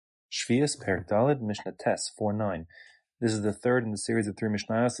Shevi'is Perek Daled Mishnah Tes 4.9. This is the third in the series of 3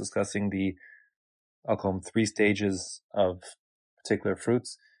 Mishnayos discussing the, I'll call them 3 stages of particular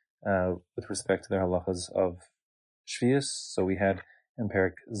fruits with respect to their halachas of Shevi'is. So we had in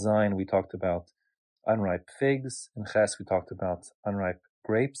Perek Zayin we talked about unripe figs, in Ches we talked about unripe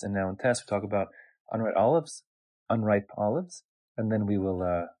grapes, and now in Tes we talk about unripe olives, and then we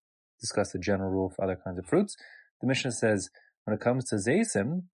will discuss the general rule for other kinds of fruits. The Mishnah says, when it comes to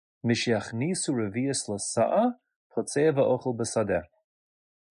Zeisim, Mishyachnisu revius lasa'a potzea va'ochel b'sadeh.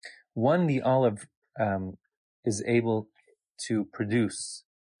 One, the olive is able to produce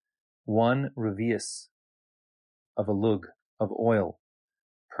 1 revius of a lug of oil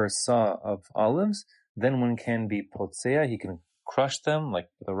per sa of olives. Then one can be potzea, he can crush them like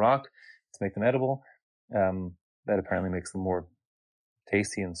with a rock to make them edible. That apparently makes them more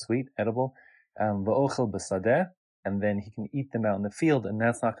tasty and sweet, edible. Va'ochel b'sadeh, and then he can eat them out in the field, and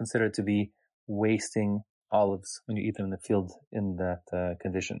that's not considered to be wasting olives when you eat them in the field in that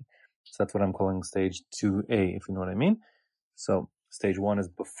condition. So that's what I'm calling stage 2A, if you know what I mean. So stage 1 is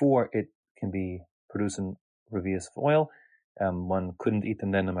before it can be producing revius of oil. One couldn't eat them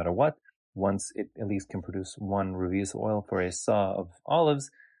then no matter what. Once it at least can produce 1 revius of oil for a saw of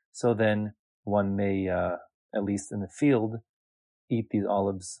olives, so then one may, at least in the field, eat these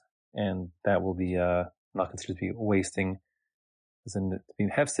olives, and that will be not considered to be wasting, as in being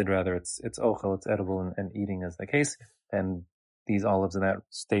hefsid, rather it's ochel, it's edible, and eating is the case. And these olives in that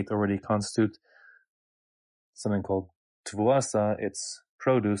state already constitute something called tvuasa, it's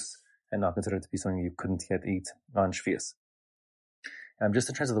produce, and not considered to be something you couldn't yet eat on Shevi'is. Just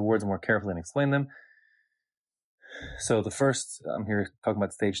to translate the words more carefully and explain them. So the first, I'm here talking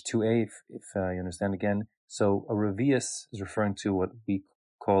about stage 2A, if you understand again. So a revius is referring to what we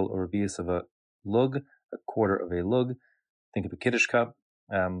call a revius of a lug, a quarter of a lug. Think of a kiddush cup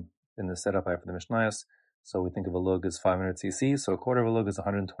in the setup I have for the Mishnayos. So we think of a lug as 500 cc, so a quarter of a lug is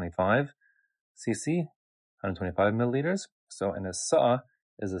 125 cc, 125 milliliters. So and a sa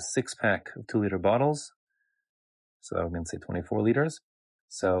is a 6-pack of 2-liter bottles. So that would mean, say, 24 liters.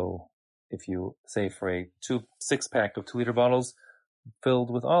 So if you say for a 6-pack of 2-liter bottles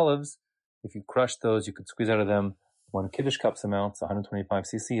filled with olives, if you crush those, you could squeeze out of them 1 kiddush cup's amount, so 125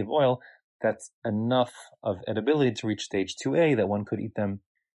 cc of oil. That's enough of edibility to reach stage 2A that one could eat them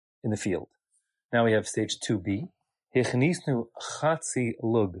in the field. Now we have stage 2B. Hechnisnu chatzi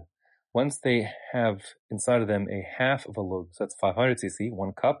lug. Once they have inside of them a half of a lug, so that's 500 cc,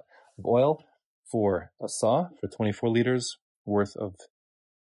 1 cup of oil for a saw, for 24 liters worth of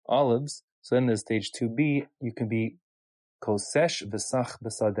olives. So then there's stage 2B, you can be kosesh v'sach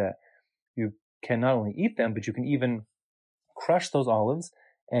b'sadeh. You can not only eat them, but you can even crush those olives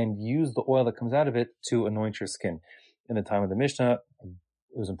and use the oil that comes out of it to anoint your skin. In the time of the Mishnah,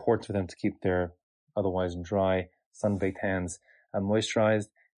 it was important for them to keep their otherwise dry, sun-baked hands moisturized,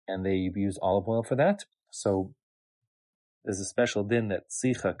 and they use olive oil for that. So there's a special din that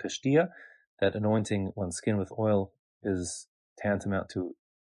sicha kashtia, that anointing one's skin with oil is tantamount to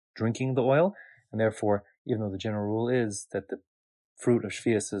drinking the oil, and therefore, even though the general rule is that the fruit of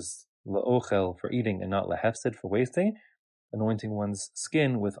Shevi'is is la'ochel for eating and not la'hefsid for wasting, anointing one's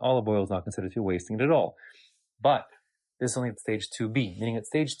skin with olive oil is not considered to be wasting it at all. But this is only at stage 2B, meaning at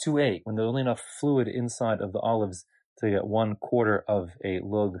stage 2A, when there's only enough fluid inside of the olives to get 1/4 of a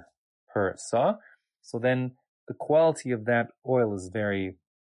lug per saw. So then the quality of that oil is very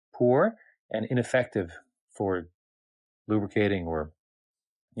poor and ineffective for lubricating or,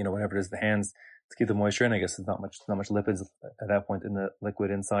 whatever it is, the hands to keep the moisture in. I guess there's not much lipids at that point in the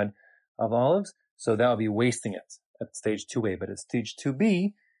liquid inside of olives. So that would be wasting it at stage 2A. But at stage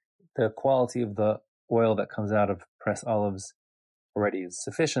 2B, the quality of the oil that comes out of pressed olives already is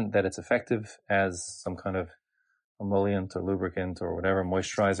sufficient that it's effective as some kind of emollient or lubricant or whatever,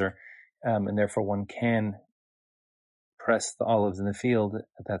 moisturizer. And therefore one can press the olives in the field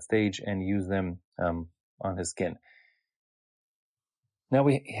at that stage and use them on his skin. Now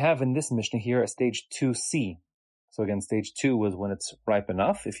we have in this Mishnah here a stage 2C. So again, stage 2 was when it's ripe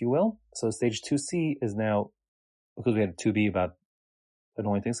enough, if you will. So stage 2C is now, because we had 2B about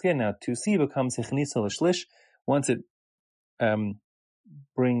anointing skin, now 2C becomes hichnisa l'shlish. Once it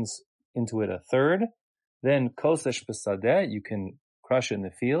brings into it a third, then kosesh b'sadeh, you can crush it in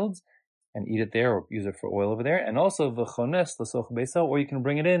the fields and eat it there or use it for oil over there. And also v'chones l'soch beso, or you can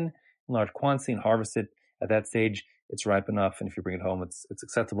bring it in large quantity and harvest it. At that stage, it's ripe enough, and if you bring it home, it's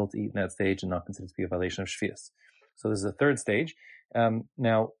acceptable to eat in that stage and not considered to be a violation of Shevi'is. So this is the third stage.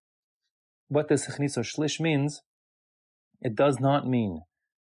 Now, what this hichnisa shlish means, it does not mean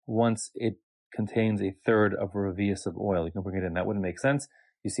once it contains a third of a revius of oil, you can bring it in. That wouldn't make sense.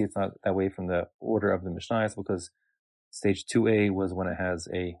 You see it's not that way from the order of the Mishnayos, because stage 2a was when it has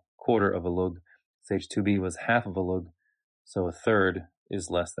a quarter of a lug. Stage 2b was half of a lug. So a third is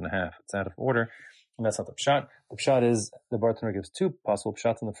less than a half. It's out of order. And that's not the pshat. The pshat is, the bartender gives two possible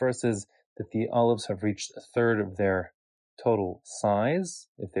pshats. And the first is that the olives have reached a third of their total size,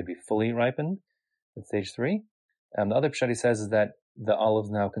 if they'd be fully ripened at stage 3. The other pshat he says is that the olives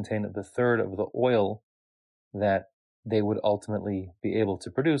now contain the third of the oil that they would ultimately be able to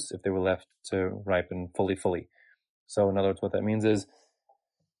produce if they were left to ripen fully. So in other words, what that means is,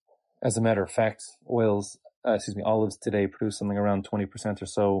 as a matter of fact, olives today produce something around 20% or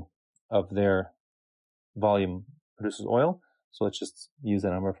so of their volume produces oil. So let's just use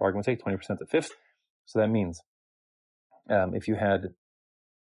that number for argument's sake, 20% a fifth. So that means if you had a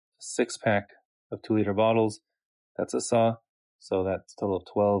 6-pack of 2-liter bottles, that's a saw. So that's a total of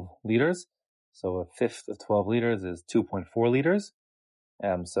 12 liters. So a fifth of 12 liters is 2.4 liters.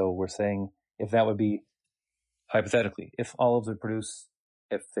 So we're saying if that would be, hypothetically, if olives would produce,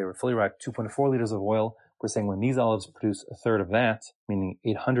 if they were fully ripe, 2.4 liters of oil, we're saying when these olives produce a third of that, meaning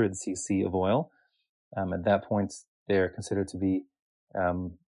 800 cc of oil, at that point, they're considered to be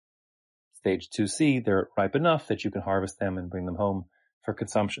stage 2C. They're ripe enough that you can harvest them and bring them home for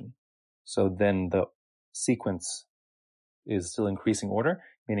consumption. So then the sequence is still increasing order,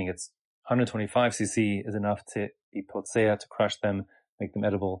 meaning it's 125 cc is enough to be potsea, to crush them, make them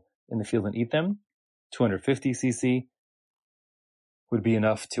edible in the field and eat them. 250 cc would be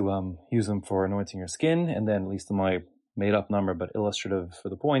enough to use them for anointing your skin, and then, at least in my made-up number, but illustrative for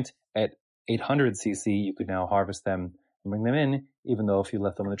the point, at 800 cc, you could now harvest them and bring them in, even though if you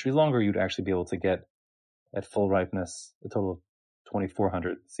left them on the tree longer, you'd actually be able to get, at full ripeness, a total of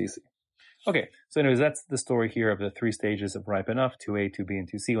 2400 cc. Okay, so anyways, that's the story here of the 3 stages of ripe enough, 2a, 2b,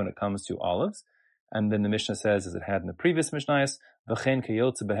 and 2c when it comes to olives. And then the Mishnah says, as it had in the previous Mishnayos, v'chen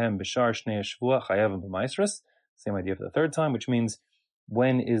keyotze behem b'shar shnei shvua chayavim b'maisrus. Same idea for the third time, which means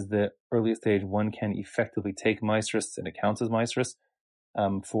when is the earliest stage one can effectively take maisrus, and it counts as maisrus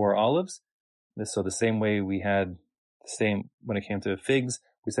for olives. So the same way we had the same when it came to figs,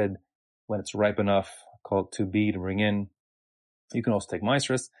 we said when it's ripe enough, call it 2b to bring in, you can also take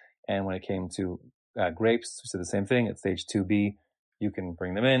maisrus. And when it came to grapes, we said the same thing. At stage 2b, you can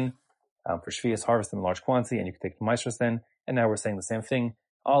bring them in for Shevi'is, harvest them in large quantity, and you can take the maisrus then. And now we're saying the same thing.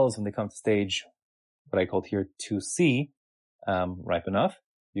 Olives, when they come to stage, what I called here 2c, ripe enough,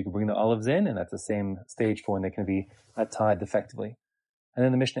 you can bring the olives in, and that's the same stage for when they can be tied effectively. And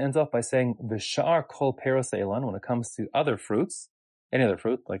then the Mishnah ends off by saying, V'sha'ar kol peros eilan, when it comes to other fruits, any other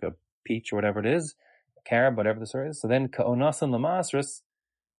fruit, like a peach or whatever it is, a carob, whatever the story is. So then, ka'onasan l'ma'asrus,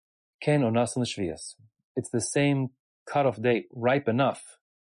 ken onasan l'shvi'is. It's the same cutoff date, ripe enough.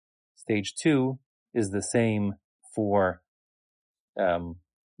 Stage 2 is the same for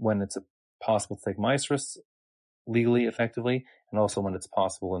when it's possible to take maisrus legally, effectively, and also when it's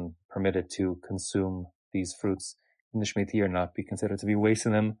possible and permitted to consume these fruits in the Shemitah year, not be considered to be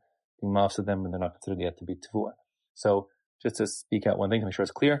wasting them, being mafsed them, and they're not considered yet to be tevuah. So just to speak out one thing to make sure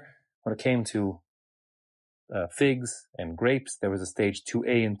it's clear, when it came to figs and grapes, there was a stage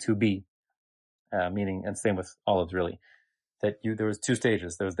 2A and 2B, meaning, and same with olives really, that there was 2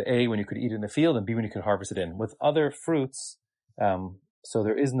 stages. There was the A when you could eat it in the field, and B when you could harvest it in. With other fruits, so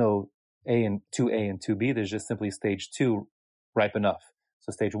there is no A and 2A and 2B, there's just simply stage 2, ripe enough.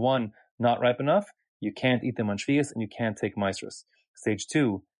 So stage 1, not ripe enough, you can't eat them on Shevi'is, and you can't take maisrus. Stage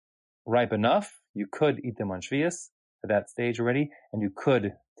 2, ripe enough, you could eat them on Shevi'is at that stage already, and you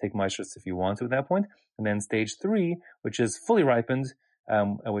could take maisrus if you want to at that point. And then stage 3, which is fully ripened,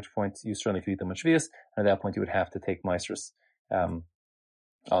 at which point you certainly could eat them on Shevi'is, and at that point you would have to take maisrus on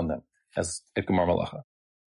them as Ikmar Malacha.